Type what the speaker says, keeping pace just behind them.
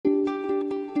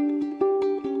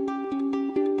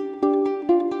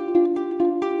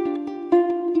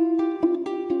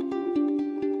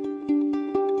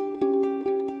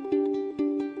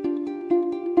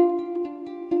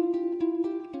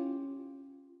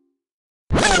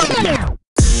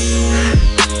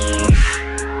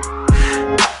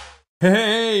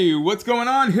What's going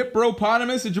on,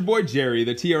 Hipbropotamus? It's your boy Jerry,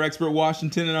 the TR Expert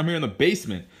Washington, and I'm here in the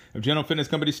basement of General Fitness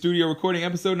Company Studio recording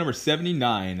episode number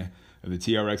 79 of the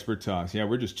TR Expert Talks. Yeah,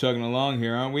 we're just chugging along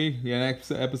here, aren't we? Yeah,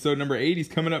 episode number 80 is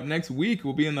coming up next week.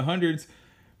 We'll be in the hundreds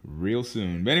real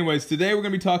soon. But anyways, today we're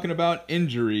going to be talking about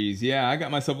injuries. Yeah, I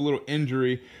got myself a little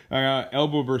injury. I got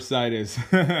elbow bursitis.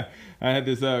 I had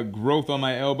this growth on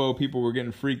my elbow. People were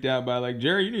getting freaked out by like,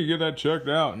 Jerry, you need to get that checked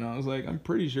out. And I was like, I'm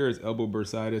pretty sure it's elbow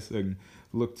bursitis. I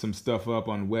looked some stuff up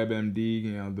on WebMD,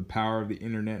 you know, the power of the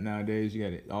internet nowadays.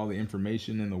 You got all the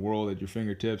information in the world at your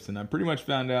fingertips. And I pretty much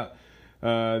found out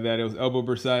that it was elbow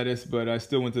bursitis, but I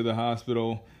still went to the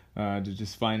hospital to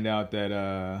just find out that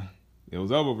it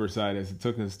was elbow bursitis. It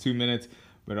took us 2 minutes,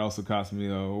 but it also cost me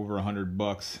over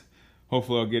 $100.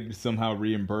 Hopefully I'll get somehow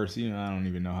reimbursed. You know, I don't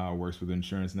even know how it works with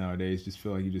insurance nowadays. Just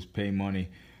feel like you just pay money.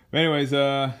 But anyways,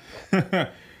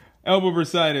 elbow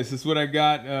bursitis is what I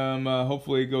got.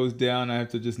 Hopefully it goes down. I have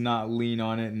to just not lean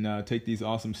on it and take these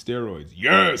awesome steroids.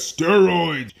 Yes,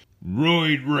 steroids!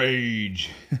 Roid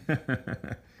rage!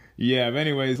 Yeah, but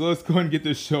anyways, let's go and get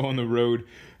this show on the road.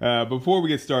 Before we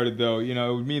get started, though, you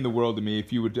know, it would mean the world to me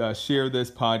if you would share this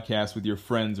podcast with your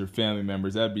friends or family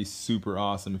members. That'd be super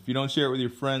awesome. If you don't share it with your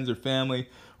friends or family,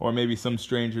 or maybe some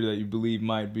stranger that you believe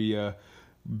might be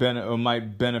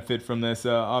might benefit from this,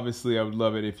 obviously I would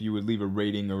love it if you would leave a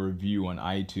rating or review on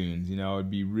iTunes. You know, it'd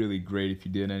be really great if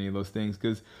you did any of those things,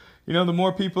 because you know, the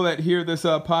more people that hear this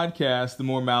podcast, the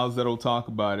more mouths that will talk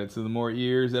about it. So the more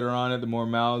ears that are on it, the more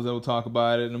mouths that will talk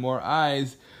about it, and the more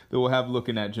eyes that we'll have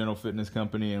looking at General Fitness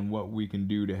Company and what we can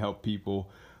do to help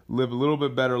people live a little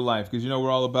bit better life. Because, you know,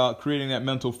 we're all about creating that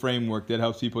mental framework that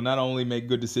helps people not only make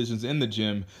good decisions in the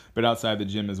gym, but outside the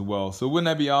gym as well. So wouldn't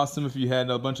that be awesome if you had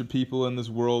a bunch of people in this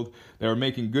world that were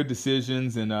making good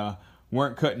decisions and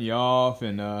weren't cutting you off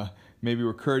and maybe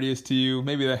we're courteous to you.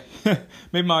 Maybe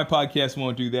maybe my podcast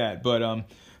won't do that, but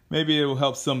maybe it will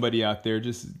help somebody out there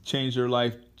just change their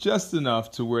life just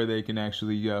enough to where they can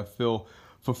actually feel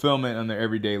fulfillment in their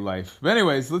everyday life. But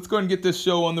anyways, let's go and get this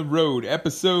show on the road.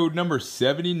 Episode number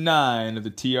 79 of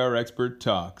the TR Expert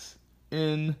Talks.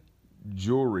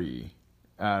 Enjoy.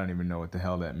 I don't even know what the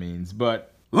hell that means,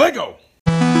 but Lego!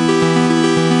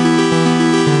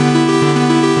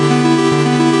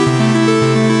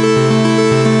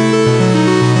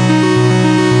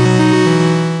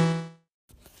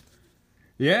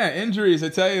 Yeah, injuries. I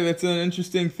tell you, that's an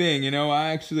interesting thing. You know, I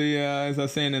actually, as I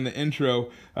was saying in the intro,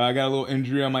 I got a little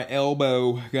injury on my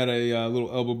elbow. Got a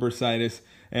little elbow bursitis.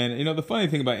 And, you know, the funny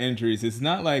thing about injuries, it's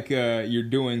not like you're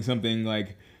doing something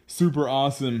like super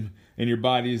awesome and your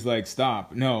body's like,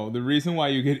 stop. No, the reason why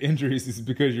you get injuries is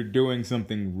because you're doing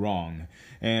something wrong.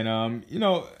 And, you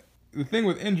know, the thing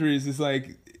with injuries is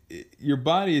like, your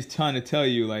body is trying to tell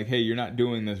you like, hey, you're not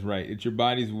doing this right. It's your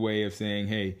body's way of saying,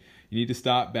 hey, you need to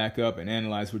stop, back up, and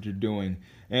analyze what you're doing.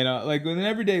 And like in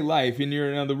everyday life, in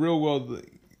the real world,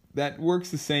 that works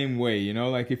the same way. You know,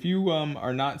 like if you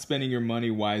are not spending your money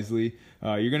wisely,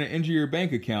 you're going to injure your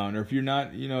bank account. Or if you're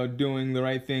not, you know, doing the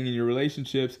right thing in your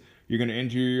relationships, you're going to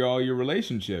injure all your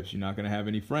relationships. You're not going to have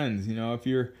any friends. You know, if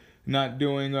you're not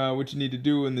doing what you need to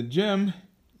do in the gym,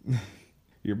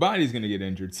 your body's going to get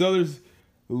injured. So there's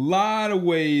a lot of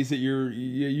ways that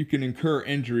you can incur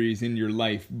injuries in your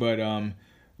life, but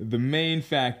the main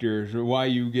factors or why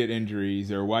you get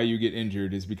injuries or why you get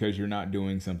injured is because you're not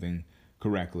doing something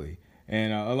correctly.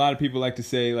 And a lot of people like to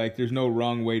say like there's no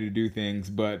wrong way to do things,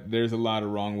 but there's a lot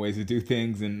of wrong ways to do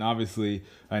things, and obviously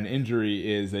an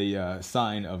injury is a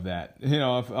sign of that. You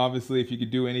know, if you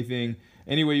could do anything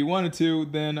any way you wanted to,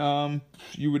 then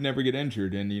you would never get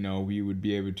injured, and you know, you would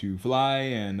be able to fly,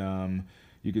 and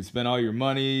you could spend all your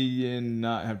money and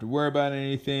not have to worry about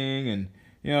anything. And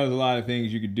you know, there's a lot of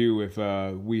things you could do if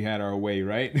we had our way,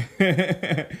 right?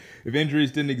 If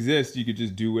injuries didn't exist, you could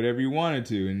just do whatever you wanted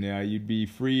to, and you'd be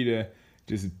free to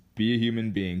just be a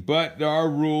human being. But there are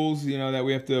rules, you know, that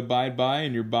we have to abide by,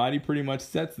 and your body pretty much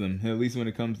sets them, at least when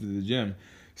it comes to the gym.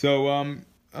 So I'm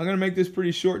going to make this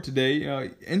pretty short today. You know,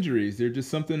 injuries, they're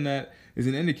just something that is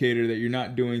an indicator that you're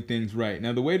not doing things right.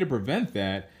 Now, the way to prevent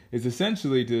that is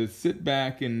essentially to sit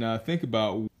back and think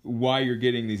about why you're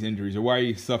getting these injuries or why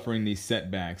you're suffering these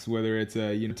setbacks, whether it's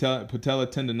patella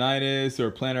tendonitis or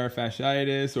plantar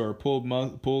fasciitis or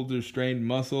pulled or strained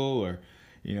muscle, or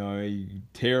you know, you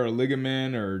tear a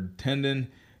ligament or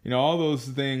tendon. You know, all those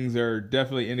things are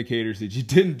definitely indicators that you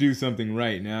didn't do something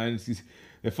right. Now,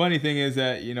 the funny thing is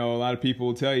that, you know, a lot of people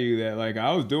will tell you that like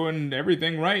I was doing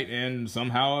everything right and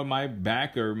somehow my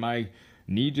back or my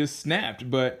knee just snapped,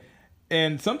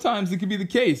 and sometimes it could be the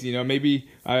case, you know, maybe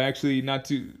I actually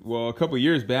a couple of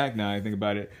years back now, I think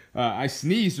about it, I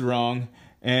sneezed wrong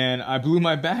and I blew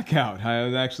my back out. I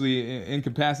was actually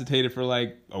incapacitated for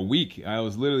like a week. I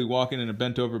was literally walking in a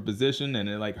bent over position, and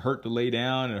it like hurt to lay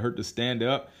down, and it hurt to stand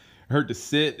up, it hurt to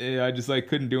sit. I just like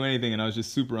couldn't do anything, and I was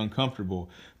just super uncomfortable.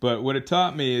 But what it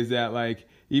taught me is that like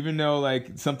even though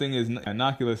like something is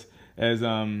innocuous as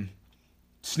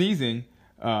sneezing,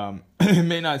 it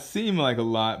may not seem like a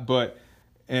lot, but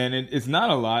it's not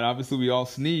a lot. Obviously, we all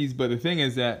sneeze, but the thing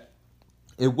is that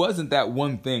it wasn't that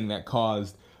one thing that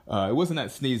caused. It wasn't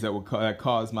that sneeze that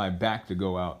caused my back to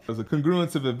go out. It was a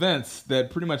congruence of events that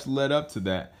pretty much led up to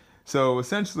that. So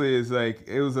essentially, it's like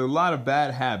it was a lot of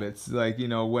bad habits. Like,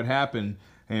 what happened,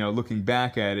 looking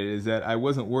back at it, is that I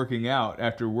wasn't working out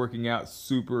after working out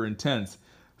super intense.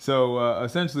 So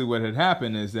essentially, what had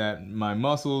happened is that my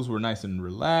muscles were nice and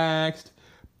relaxed,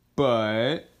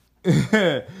 but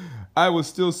I was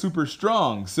still super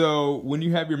strong. So when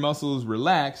you have your muscles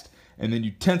relaxed and then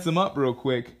you tense them up real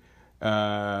quick,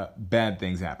 bad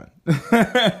things happen.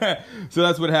 So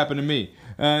that's what happened to me.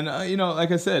 And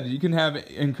like I said, you can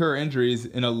incur injuries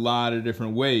in a lot of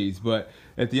different ways, but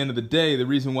at the end of the day, the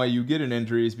reason why you get an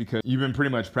injury is because you've been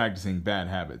pretty much practicing bad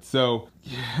habits. So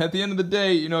at the end of the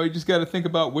day, you just got to think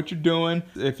about what you're doing.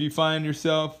 If you find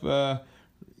yourself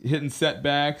hitting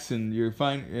setbacks, and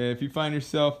if you find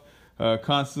yourself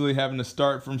constantly having to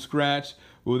start from scratch,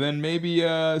 well, then maybe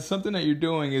something that you're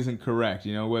doing isn't correct,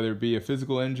 whether it be a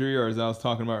physical injury, or as I was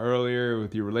talking about earlier,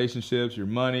 with your relationships, your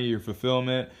money, your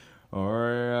fulfillment,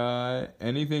 or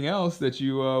anything else that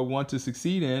you want to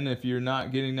succeed in. If you're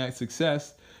not getting that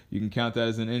success, you can count that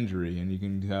as an injury, and you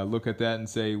can look at that and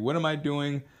say, what am I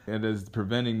doing that is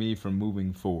preventing me from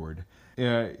moving forward?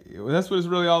 That's what it's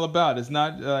really all about. It's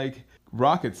not like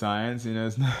rocket science,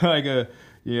 it's not like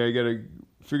you got to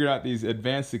figure out these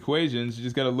advanced equations. You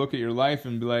just got to look at your life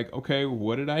and be like, okay,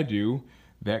 what did I do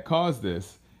that caused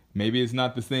this? Maybe it's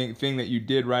not the thing that you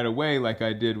did right away, like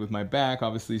I did with my back.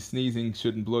 Obviously, sneezing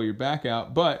shouldn't blow your back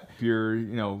out. But if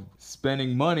you're,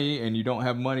 spending money and you don't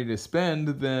have money to spend,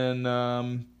 then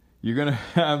you're going to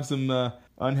have some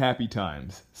unhappy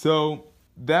times. So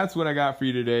that's what I got for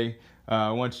you today.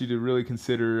 I want you to really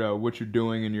consider what you're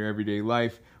doing in your everyday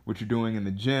life, what you're doing in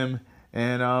the gym.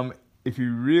 And if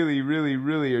you really, really,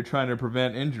 really are trying to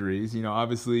prevent injuries,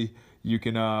 obviously you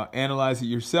can analyze it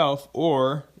yourself,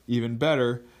 or even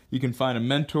better, you can find a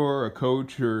mentor, a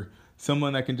coach, or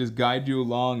someone that can just guide you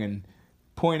along and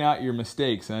point out your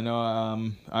mistakes. I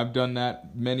know I've done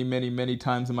that many, many, many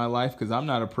times in my life, because I'm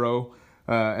not a pro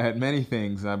at many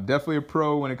things. I'm definitely a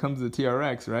pro when it comes to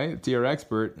TRX, right? TR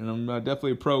expert, and I'm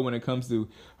definitely a pro when it comes to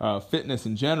fitness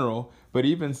in general. But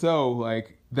even so,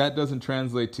 like, that doesn't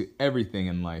translate to everything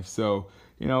in life. So,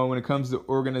 when it comes to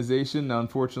organization,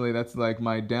 unfortunately, that's like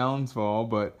my downfall.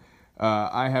 But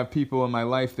I have people in my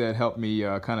life that help me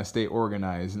kind of stay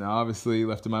organized. Now, obviously,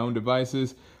 left to my own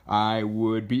devices, I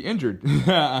would be injured.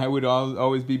 I would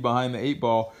always be behind the 8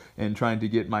 ball and trying to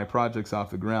get my projects off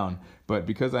the ground. But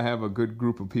because I have a good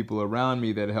group of people around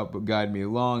me that help guide me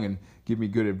along and give me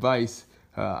good advice,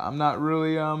 I'm not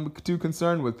really too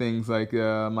concerned with things like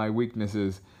my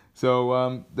weaknesses.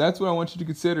 So that's what I want you to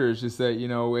consider, is just that,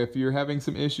 if you're having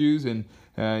some issues and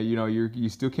you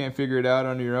still can't figure it out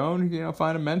on your own,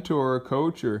 find a mentor or a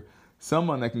coach or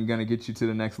someone that can kind of get you to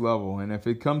the next level. And if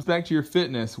it comes back to your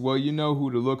fitness, well, you know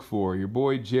who to look for. Your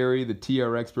boy Jerry, the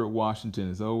TR Expert Washington,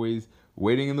 is always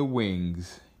waiting in the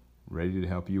wings, ready to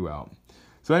help you out.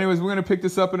 So anyways, we're going to pick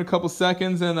this up in a couple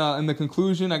seconds, and in the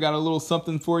conclusion, I got a little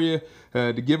something for you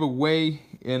to give away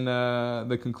in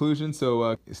the conclusion.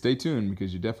 So stay tuned,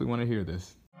 because you definitely want to hear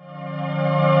this.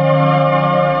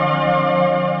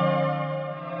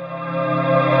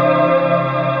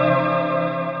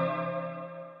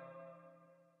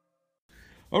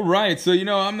 All right, so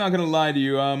I'm not gonna lie to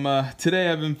you. Today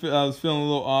I was feeling a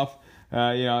little off.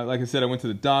 Like I said, I went to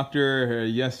the doctor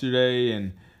yesterday,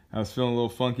 and I was feeling a little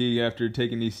funky after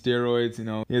taking these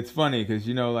steroids. It's funny because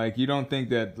you don't think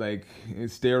that like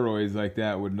steroids like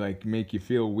that would like make you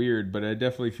feel weird, but I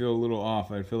definitely feel a little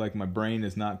off. I feel like my brain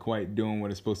is not quite doing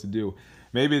what it's supposed to do.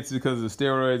 Maybe it's because of the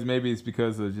steroids. Maybe it's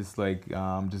because of just like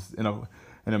just in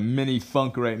a mini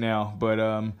funk right now. But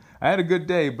I had a good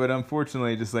day, but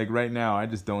unfortunately, just like right now, I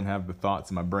just don't have the thoughts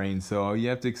in my brain. So you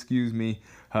have to excuse me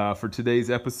for today's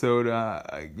episode.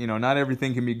 Not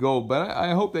everything can be gold, but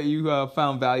I hope that you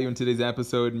found value in today's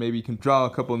episode. Maybe you can draw a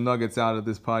couple nuggets out of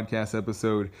this podcast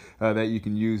episode that you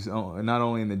can use not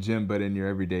only in the gym, but in your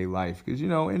everyday life. Because,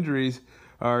 injuries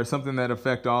are something that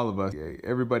affect all of us.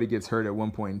 Everybody gets hurt at one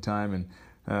point in time,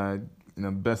 and the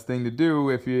best thing to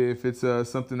do if it's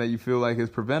something that you feel like is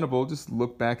preventable, just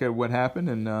look back at what happened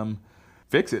and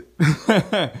fix it.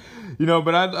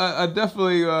 But I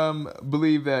definitely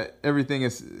believe that everything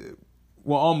is,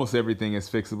 well, almost everything is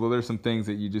fixable. There's some things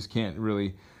that you just can't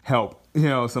really help.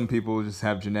 Some people just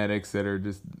have genetics that are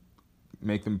just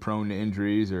make them prone to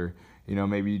injuries, or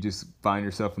maybe you just find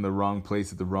yourself in the wrong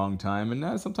place at the wrong time,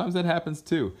 and sometimes that happens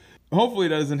too. Hopefully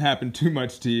that doesn't happen too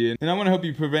much to you, and I want to help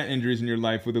you prevent injuries in your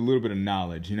life with a little bit of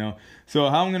knowledge. So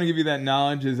how I'm going to give you that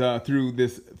knowledge is through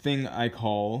this thing I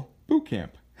call boot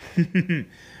camp. I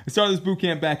started this boot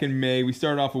camp back in May. We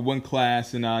started off with one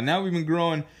class, and now we've been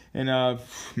growing, and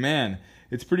man,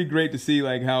 it's pretty great to see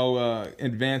like how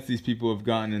advanced these people have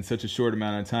gotten in such a short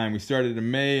amount of time. We started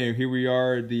in May, and here we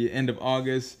are at the end of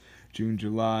August, June,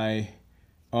 July,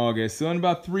 August. So in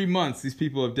about 3 months, these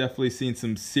people have definitely seen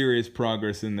some serious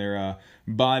progress in their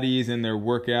bodies and their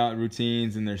workout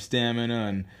routines and their stamina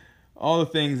and all the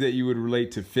things that you would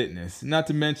relate to fitness. Not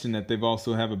to mention that they've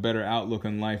also have a better outlook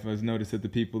on life. I've noticed that the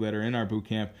people that are in our boot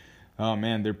camp, oh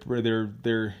man, their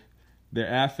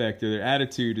affect or their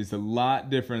attitude is a lot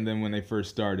different than when they first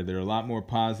started. They're a lot more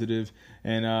positive,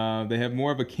 and they have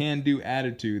more of a can-do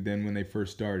attitude than when they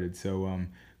first started. So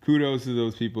kudos to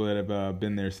those people that have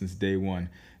been there since day one.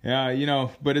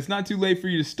 But it's not too late for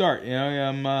you to start.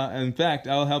 In fact,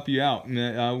 I'll help you out, and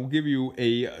I will give you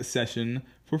a session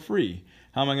for free.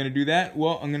 How am I going to do that?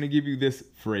 Well, I'm going to give you this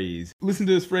phrase. Listen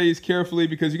to this phrase carefully,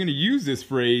 because you're going to use this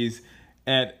phrase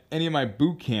at any of my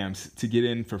boot camps to get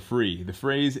in for free. The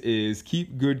phrase is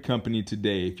keep good company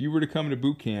today. If you were to come to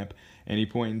boot camp any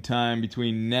point in time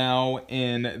between now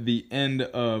and the end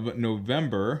of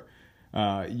November,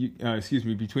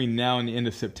 between now and the end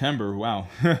of September, wow.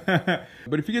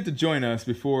 But if you get to join us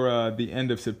before the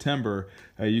end of September,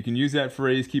 you can use that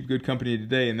phrase, keep good company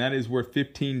today, and that is worth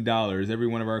 $15. Every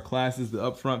one of our classes, the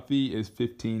upfront fee is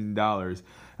 $15.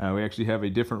 We actually have a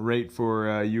different rate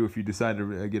for you if you decide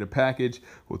to get a package.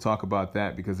 We'll talk about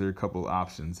that because there are a couple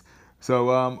options.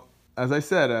 So as I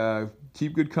said,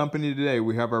 keep good company today.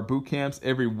 We have our boot camps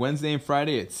every Wednesday and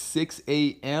Friday at 6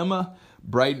 a.m.,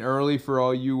 bright and early for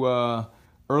all you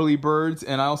early birds.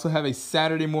 And I also have a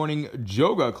Saturday morning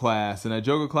yoga class, and a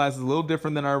yoga class is a little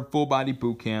different than our full body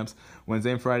boot camps.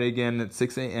 Wednesday and Friday again at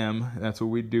 6 a.m. That's where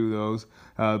we do those.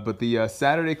 But the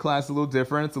Saturday class is a little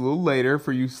different. It's a little later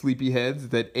for you sleepyheads.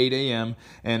 It's at 8 a.m.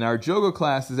 And our yoga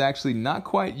class is actually not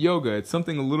quite yoga. It's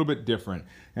something a little bit different.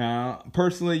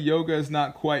 Personally, yoga is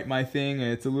not quite my thing.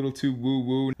 It's a little too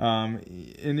woo-woo.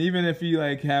 And even if you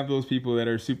like have those people that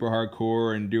are super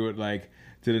hardcore and do it like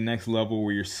to the next level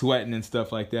where you're sweating and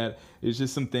stuff like that, it's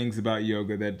just some things about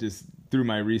yoga that just through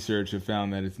my research have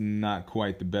found that it's not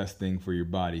quite the best thing for your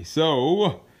body.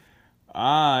 So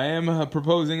I am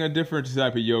proposing a different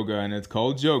type of yoga, and it's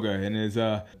called yoga, and it's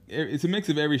a mix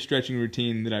of every stretching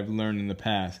routine that I've learned in the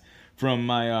past. From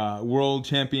my World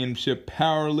Championship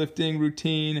powerlifting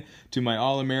routine to my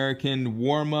All-American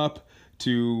warm-up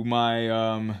to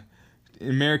my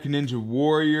American Ninja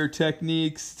Warrior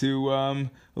techniques to a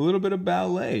little bit of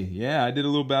ballet. Yeah, I did a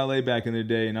little ballet back in the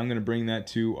day, and I'm going to bring that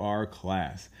to our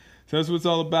class. So that's what it's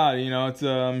all about.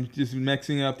 It's just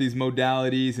mixing up these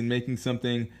modalities and making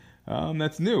something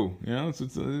that's new. That's what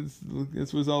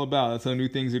it's all about. That's how new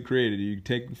things are created. You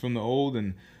take from the old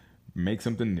and make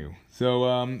something new. So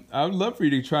I would love for you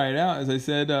to try it out. As I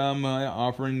said, I'm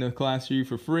offering the class to you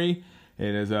for free.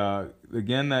 It is,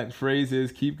 again, that phrase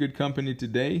is keep good company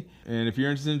today. And if you're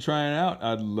interested in trying it out,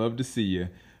 I'd love to see you.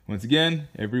 Once again,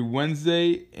 every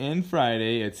Wednesday and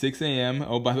Friday at 6 a.m.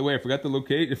 Oh, by the way, I forgot to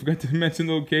mention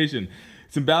the location.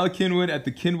 It's in Bala Cynwyd at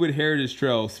the Cynwyd Heritage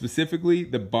Trail, specifically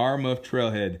the Bar Muff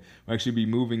Trailhead. We'll actually be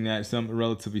moving that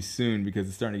relatively soon because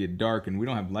it's starting to get dark and we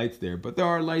don't have lights there. But there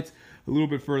are lights a little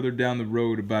bit further down the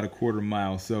road, about a quarter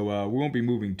mile, so we won't be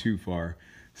moving too far.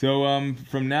 So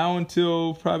from now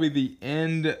until probably the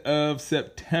end of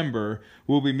September,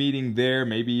 we'll be meeting there,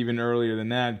 maybe even earlier than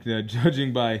that,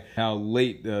 judging by how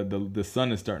late the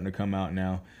sun is starting to come out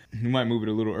now. We might move it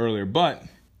a little earlier, but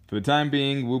for the time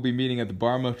being, we'll be meeting at the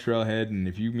Bar Muff Trailhead, and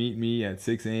if you meet me at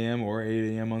 6 a.m. or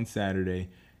 8 a.m. on Saturday,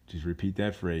 just repeat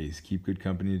that phrase, keep good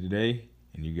company today,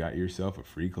 and you got yourself a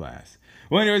free class.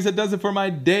 Well, anyways, that does it for my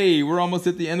day. We're almost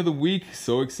at the end of the week.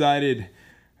 So excited.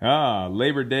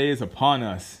 Labor Day is upon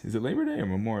us. Is it Labor Day or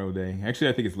Memorial Day? Actually,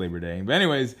 I think it's Labor Day. But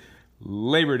anyways,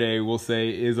 Labor Day, we'll say,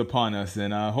 is upon us.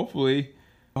 And hopefully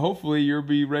you'll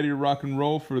be ready to rock and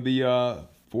roll for the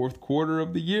fourth quarter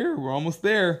of the year. We're almost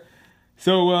there.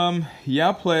 So,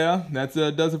 yeah, playa, that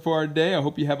does it for our day. I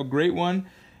hope you have a great one.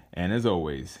 And as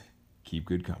always, keep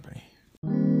good company.